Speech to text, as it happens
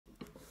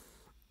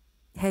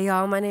Hey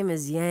y'all, my name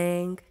is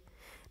Yang.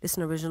 This is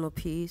an original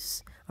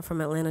piece. I'm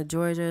from Atlanta,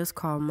 Georgia. It's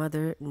called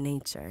Mother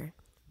Nature.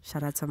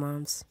 Shout out to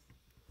moms.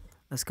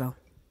 Let's go.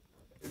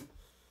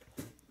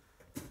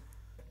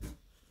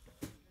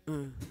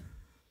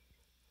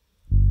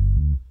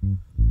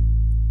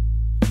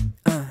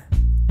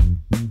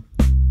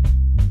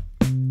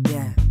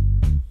 Yeah.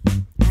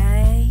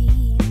 Hey.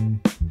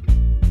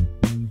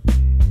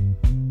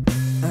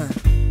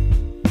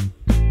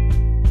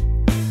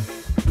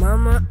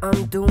 Mama,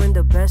 I'm doing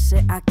the best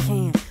shit I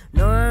can.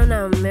 No, I'm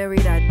not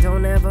married, I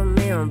don't have a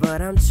man,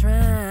 but I'm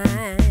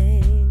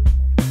trying.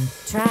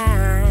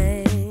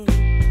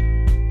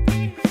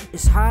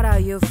 It's hard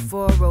out here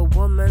for a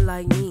woman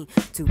like me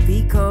to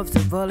be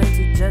comfortable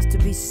and to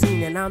be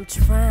seen, and I'm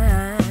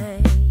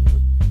trying.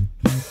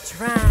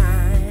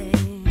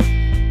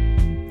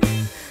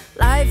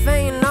 Life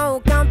ain't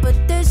no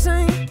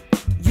competition.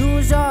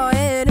 Use your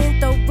head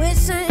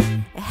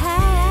intuition.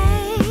 Hey,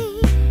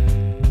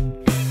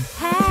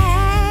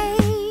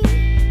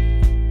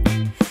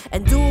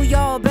 and do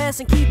your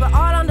best and keep it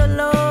all on the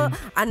low.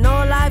 I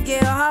know life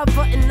get hard,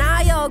 but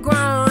now you're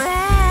grown.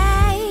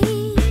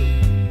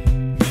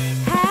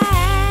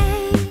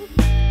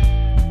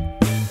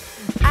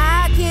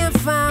 I can't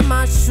find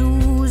my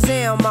shoes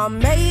and my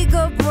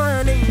makeup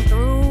running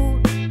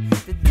through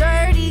the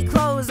dirty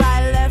clothes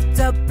I left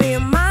up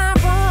in my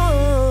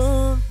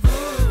room.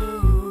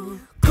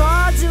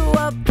 Called you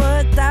up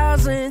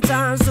 1,000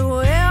 times to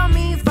help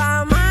me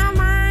find my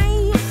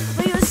mind,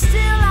 but you're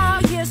still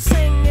out here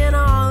singing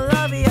all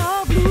of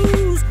your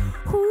blues.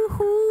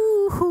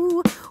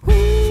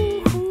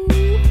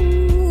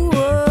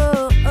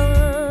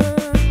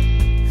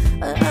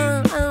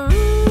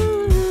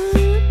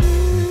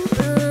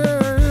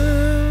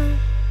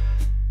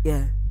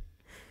 Yeah,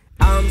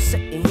 I'm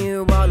sitting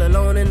here all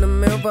alone in the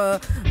mirror,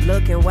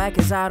 looking whack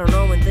cause I don't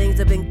know when things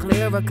have been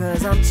clearer,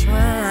 cause I'm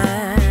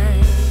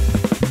trying.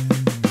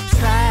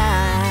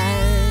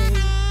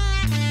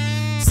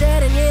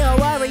 Sitting here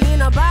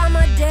worrying about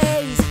my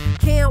days,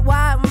 can't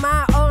wipe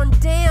my own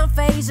damn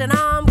face, and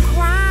I'm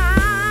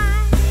crying.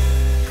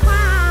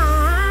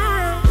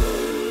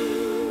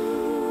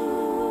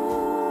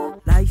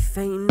 Life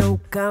ain't no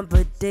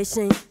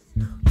competition.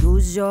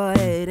 Use your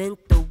head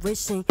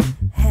intuition.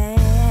 Hey,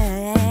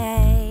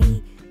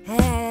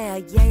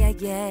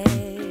 yeah.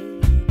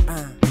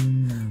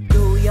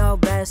 Do your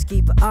best,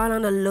 keep it all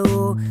on the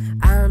low.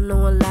 I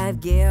know in life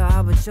get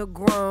hard, but you're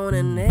grown,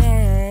 and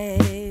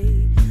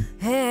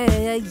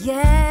hey,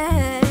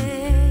 yeah.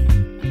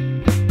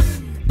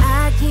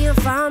 I can't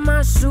find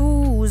my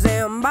shoes